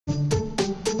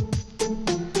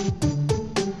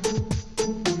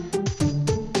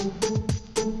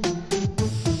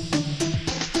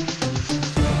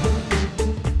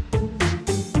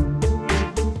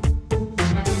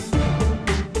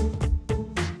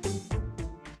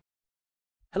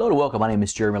Hello and welcome. My name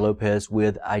is Jeremy Lopez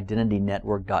with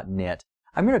IdentityNetwork.net.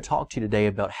 I'm going to talk to you today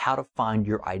about how to find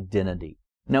your identity.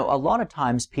 Now, a lot of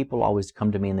times people always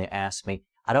come to me and they ask me,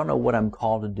 I don't know what I'm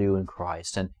called to do in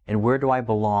Christ, and where do I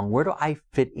belong? Where do I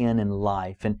fit in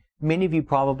life? And many of you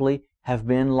probably have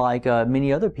been like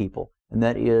many other people, and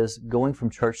that is going from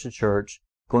church to church,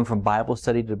 going from Bible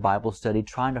study to Bible study,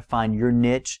 trying to find your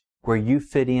niche, where you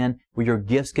fit in, where your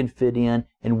gifts can fit in,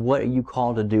 and what are you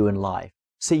called to do in life.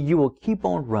 See, you will keep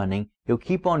on running. You'll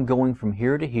keep on going from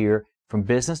here to here, from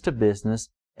business to business,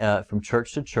 from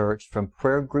church to church, from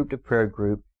prayer group to prayer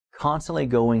group, constantly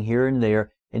going here and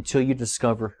there until you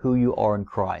discover who you are in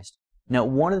Christ. Now,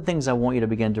 one of the things I want you to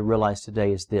begin to realize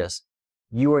today is this.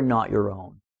 You are not your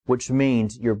own, which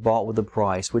means you're bought with a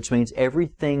price, which means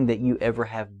everything that you ever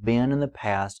have been in the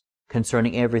past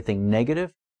concerning everything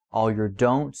negative, all your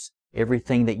don'ts,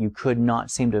 everything that you could not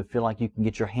seem to feel like you can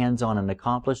get your hands on and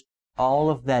accomplish, all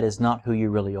of that is not who you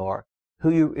really are.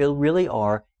 Who you really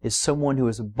are is someone who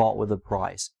is bought with a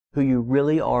price. Who you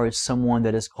really are is someone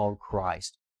that is called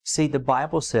Christ. See, the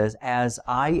Bible says, as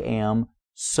I am,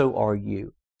 so are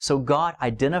you. So God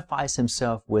identifies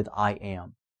himself with I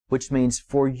am, which means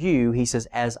for you, he says,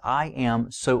 as I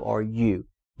am, so are you.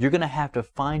 You're going to have to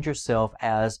find yourself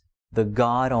as the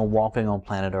God on walking on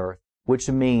planet Earth, which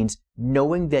means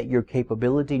knowing that your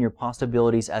capability and your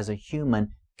possibilities as a human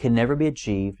can never be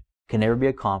achieved, can never be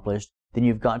accomplished, then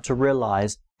you've got to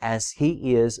realize, as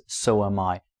he is, so am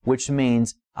I. Which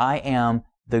means I am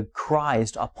the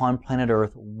Christ upon planet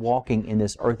Earth walking in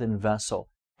this earthen vessel.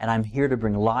 And I'm here to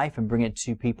bring life and bring it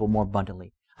to people more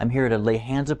abundantly. I'm here to lay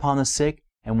hands upon the sick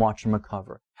and watch them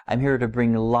recover. I'm here to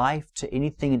bring life to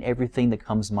anything and everything that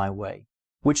comes my way.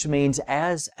 Which means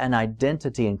as an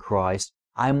identity in Christ,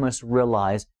 I must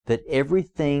realize that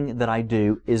everything that I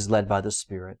do is led by the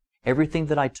Spirit. Everything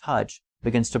that I touch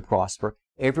begins to prosper.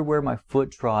 Everywhere my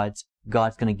foot trods,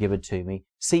 God's going to give it to me.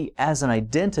 See, as an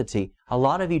identity, a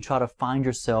lot of you try to find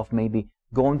yourself maybe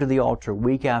going to the altar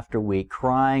week after week,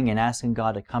 crying and asking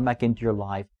God to come back into your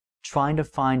life, trying to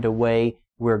find a way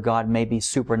where God maybe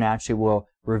supernaturally will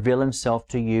reveal himself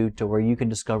to you to where you can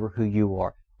discover who you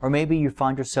are. Or maybe you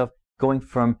find yourself going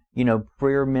from,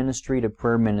 prayer ministry to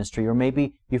prayer ministry. Or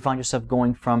maybe you find yourself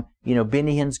going from,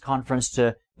 Benny Hinn's conference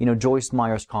to, Joyce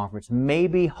Meyer's conference.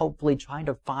 Maybe, hopefully, trying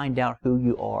to find out who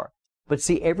you are. But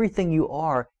see, everything you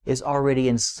are is already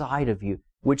inside of you,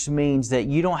 which means that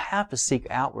you don't have to seek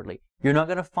outwardly. You're not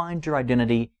going to find your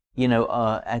identity,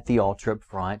 at the altar up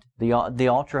front. The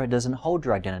altar doesn't hold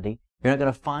your identity. You're not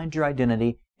going to find your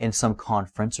identity in some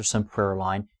conference or some prayer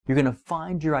line. You're going to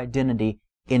find your identity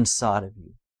inside of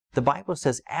you. The Bible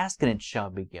says, ask and it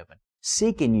shall be given.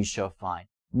 Seek and you shall find.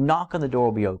 Knock and the door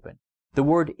will be open. The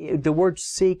word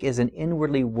seek is an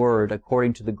inwardly word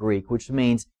according to the Greek, which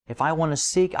means if I want to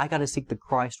seek, I got to seek the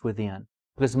Christ within,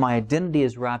 because my identity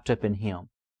is wrapped up in him,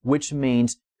 which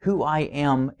means who I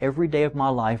am every day of my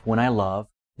life when I love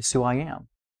is who I am.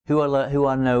 Who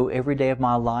I know every day of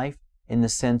my life in the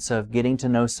sense of getting to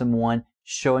know someone,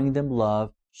 showing them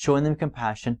love, showing them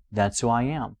compassion, that's who I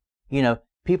am.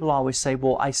 People always say,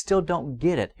 well, I still don't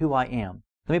get it, who I am.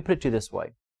 Let me put it to you this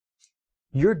way.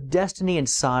 Your destiny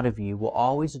inside of you will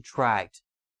always attract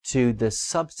to the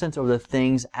substance or the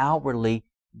things outwardly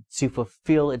to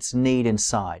fulfill its need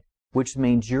inside, which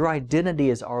means your identity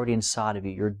is already inside of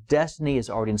you. Your destiny is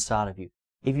already inside of you.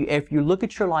 If you look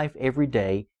at your life every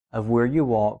day of where you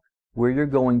walk, where you're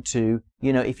going to,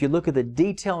 if you look at the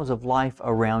details of life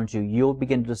around you, you'll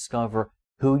begin to discover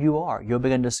who you are. You'll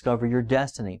begin to discover your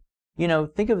destiny.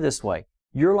 Think of it this way.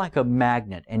 You're like a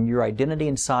magnet, and your identity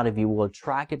inside of you will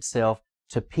attract itself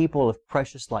to people of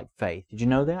precious like faith. Did you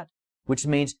know that? Which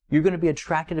means you're going to be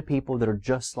attracted to people that are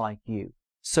just like you.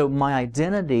 So my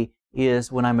identity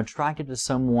is when I'm attracted to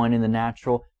someone in the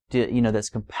natural, that's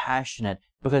compassionate,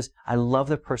 because I love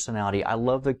their personality. I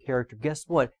love their character. Guess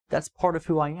what? That's part of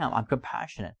who I am. I'm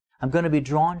compassionate. I'm going to be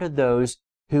drawn to those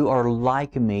who are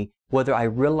like me. Whether I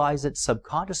realize it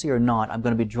subconsciously or not, I'm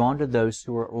going to be drawn to those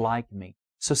who are like me.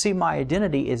 So see, my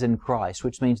identity is in Christ,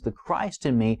 which means the Christ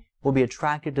in me will be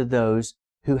attracted to those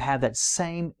who have that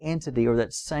same entity or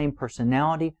that same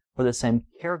personality or the same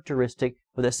characteristic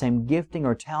or the same gifting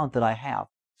or talent that I have.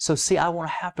 So see, I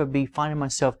won't have to be finding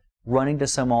myself running to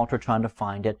some altar trying to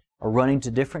find it or running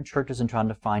to different churches and trying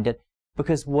to find it,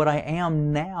 because what I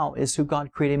am now is who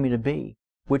God created me to be,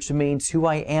 which means who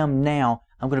I am now,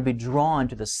 I'm going to be drawn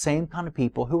to the same kind of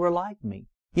people who are like me.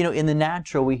 In the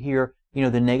natural, we hear,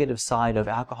 the negative side of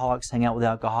alcoholics hang out with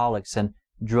alcoholics and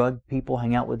drug people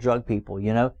hang out with drug people,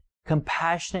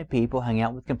 Compassionate people hang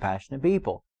out with compassionate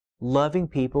people. Loving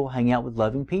people hang out with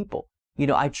loving people.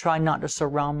 I try not to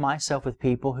surround myself with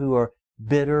people who are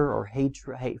bitter or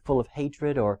full of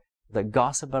hatred or that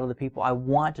gossip about other people. I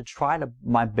want to try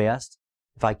my best,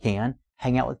 if I can,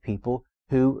 hang out with people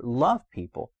who love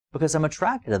people because I'm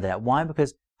attracted to that. Why?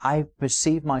 Because I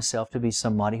perceive myself to be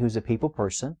somebody who's a people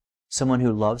person, someone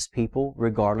who loves people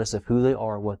regardless of who they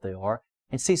are or what they are.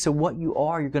 And see, so what you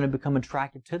are, you're going to become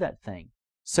attracted to that thing.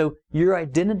 So your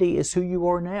identity is who you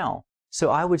are now. So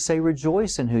I would say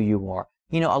rejoice in who you are.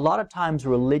 You know, a lot of times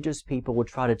religious people will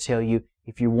try to tell you,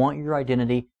 if you want your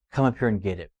identity, come up here and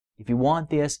get it. If you want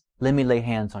this, let me lay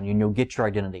hands on you and you'll get your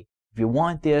identity. If you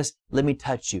want this, let me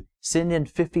touch you. Send in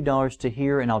 $50 to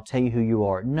here and I'll tell you who you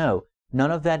are. No,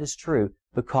 none of that is true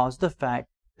because of the fact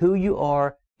who you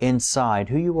are inside,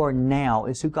 who you are now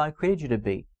is who God created you to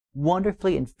be.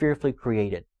 Wonderfully and fearfully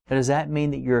created. Now, does that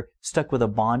mean that you're stuck with a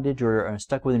bondage or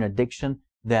stuck with an addiction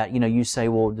that, you say,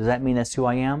 well, does that mean that's who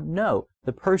I am? No.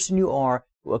 The person you are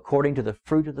according to the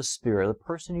fruit of the Spirit, the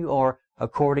person you are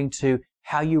according to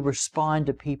how you respond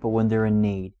to people when they're in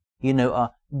need.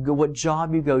 What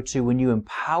job you go to, when you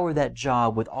empower that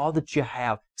job with all that you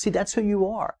have. See, that's who you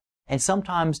are. And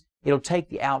sometimes it'll take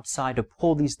the outside to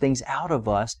pull these things out of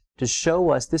us to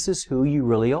show us this is who you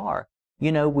really are.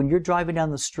 When you're driving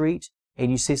down the street and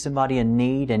you see somebody in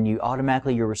need and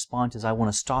your response is, I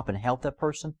want to stop and help that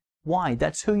person. Why?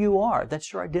 That's who you are.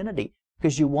 That's your identity.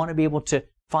 Because you want to be able to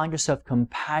find yourself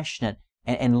compassionate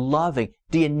and loving.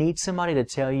 Do you need somebody to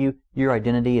tell you your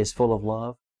identity is full of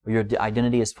love or your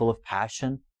identity is full of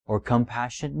passion or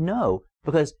compassion? No,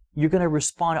 because you're going to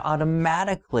respond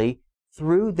automatically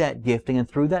through that gifting and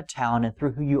through that talent and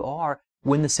through who you are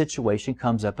when the situation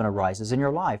comes up and arises in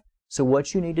your life. So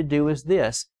what you need to do is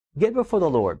this. Get before the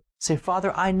Lord. Say,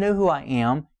 Father, I know who I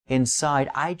am inside.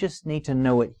 I just need to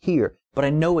know it here. But I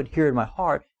know it here in my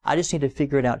heart. I just need to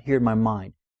figure it out here in my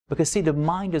mind. Because see, the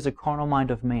mind is a carnal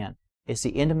mind of man. It's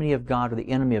the enemy of God or the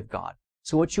enemy of God.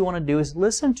 So what you want to do is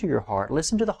listen to your heart.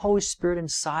 Listen to the Holy Spirit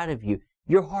inside of you.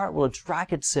 Your heart will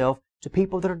attract itself to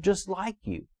people that are just like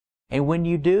you. And when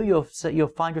you do, you'll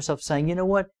find yourself saying, you know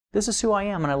what? This is who I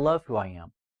am and I love who I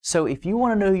am. So if you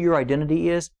want to know who your identity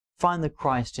is, find the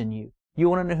Christ in you. You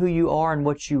want to know who you are and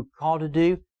what you're called to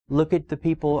do? Look at the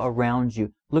people around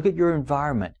you. Look at your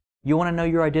environment. You want to know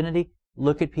your identity?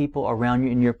 Look at people around you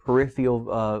in your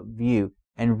peripheral view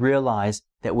and realize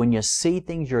that when you see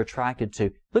things you're attracted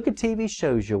to, look at TV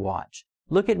shows you watch.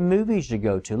 Look at movies you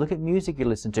go to. Look at music you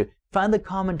listen to. Find the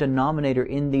common denominator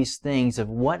in these things of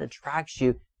what attracts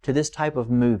you to this type of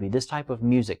movie, this type of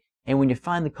music. And when you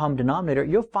find the common denominator,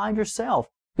 you'll find yourself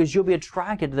because you'll be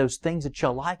attracted to those things that you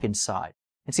like inside.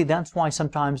 And see, that's why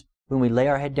sometimes when we lay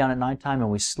our head down at nighttime and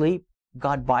we sleep,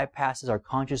 God bypasses our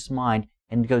conscious mind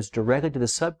and goes directly to the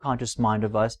subconscious mind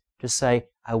of us to say,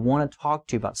 I want to talk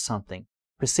to you about something.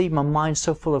 But see, my mind's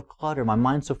so full of clutter, my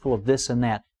mind's so full of this and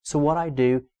that. So what I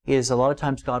do is a lot of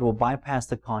times God will bypass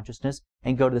the consciousness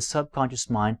and go to the subconscious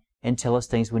mind and tell us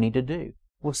things we need to do.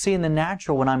 Well, see, in the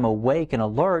natural, when I'm awake and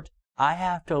alert, I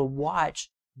have to watch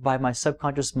by my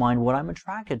subconscious mind what I'm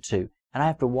attracted to. And I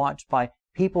have to watch by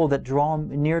people that draw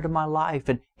near to my life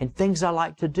and things I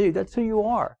like to do. That's who you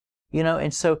are.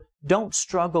 And so don't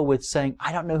struggle with saying,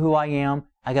 I don't know who I am.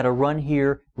 I got to run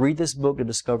here, read this book to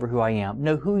discover who I am.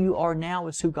 No, who you are now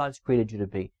is who God's created you to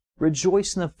be.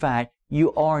 Rejoice in the fact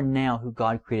you are now who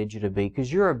God created you to be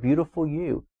because you're a beautiful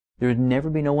you. There would never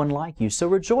be no one like you. So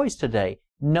rejoice today,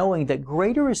 knowing that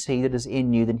greater is He that is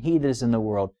in you than he that is in the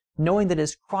world, knowing that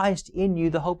it's Christ in you,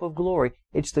 the hope of glory.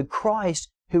 It's the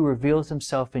Christ who reveals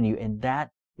Himself in you, and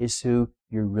that is who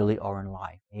you really are in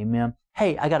life. Amen.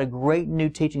 Hey, I got a great new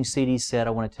teaching CD set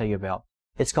I want to tell you about.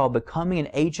 It's called Becoming an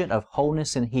Agent of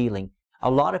Wholeness and Healing. A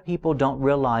lot of people don't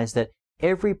realize that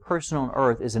every person on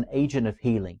earth is an agent of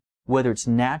healing, whether it's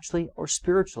naturally or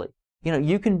spiritually.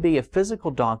 You can be a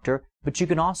physical doctor, but you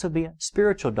can also be a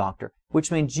spiritual doctor,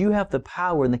 which means you have the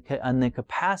power and the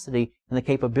capacity and the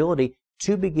capability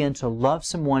to begin to love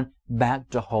someone back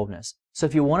to wholeness. So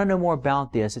if you want to know more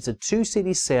about this, it's a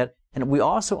 2-CD set, and we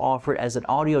also offer it as an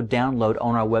audio download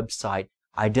on our website,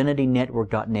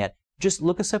 IdentityNetwork.net. Just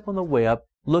look us up on the web,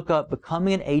 look up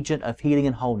Becoming an Agent of Healing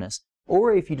and Wholeness.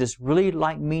 Or if you just really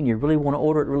like me and you really want to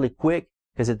order it really quick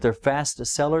because they're fast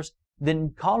sellers,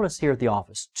 then call us here at the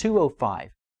office,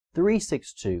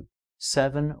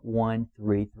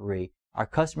 205-362-7133. Our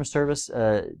customer service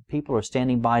people are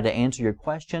standing by to answer your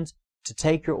questions, to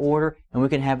take your order, and we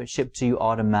can have it shipped to you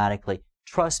automatically.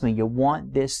 Trust me, you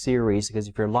want this series because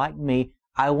if you're like me,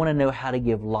 I want to know how to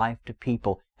give life to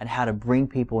people and how to bring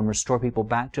people and restore people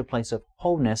back to a place of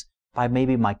wholeness by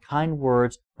maybe my kind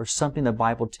words or something the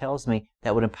Bible tells me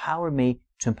that would empower me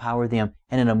to empower them.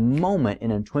 And in a moment,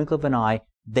 in a twinkle of an eye,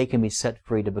 they can be set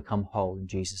free to become whole in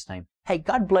Jesus' name. Hey,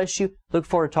 God bless you. Look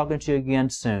forward to talking to you again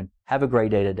soon. Have a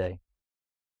great day today.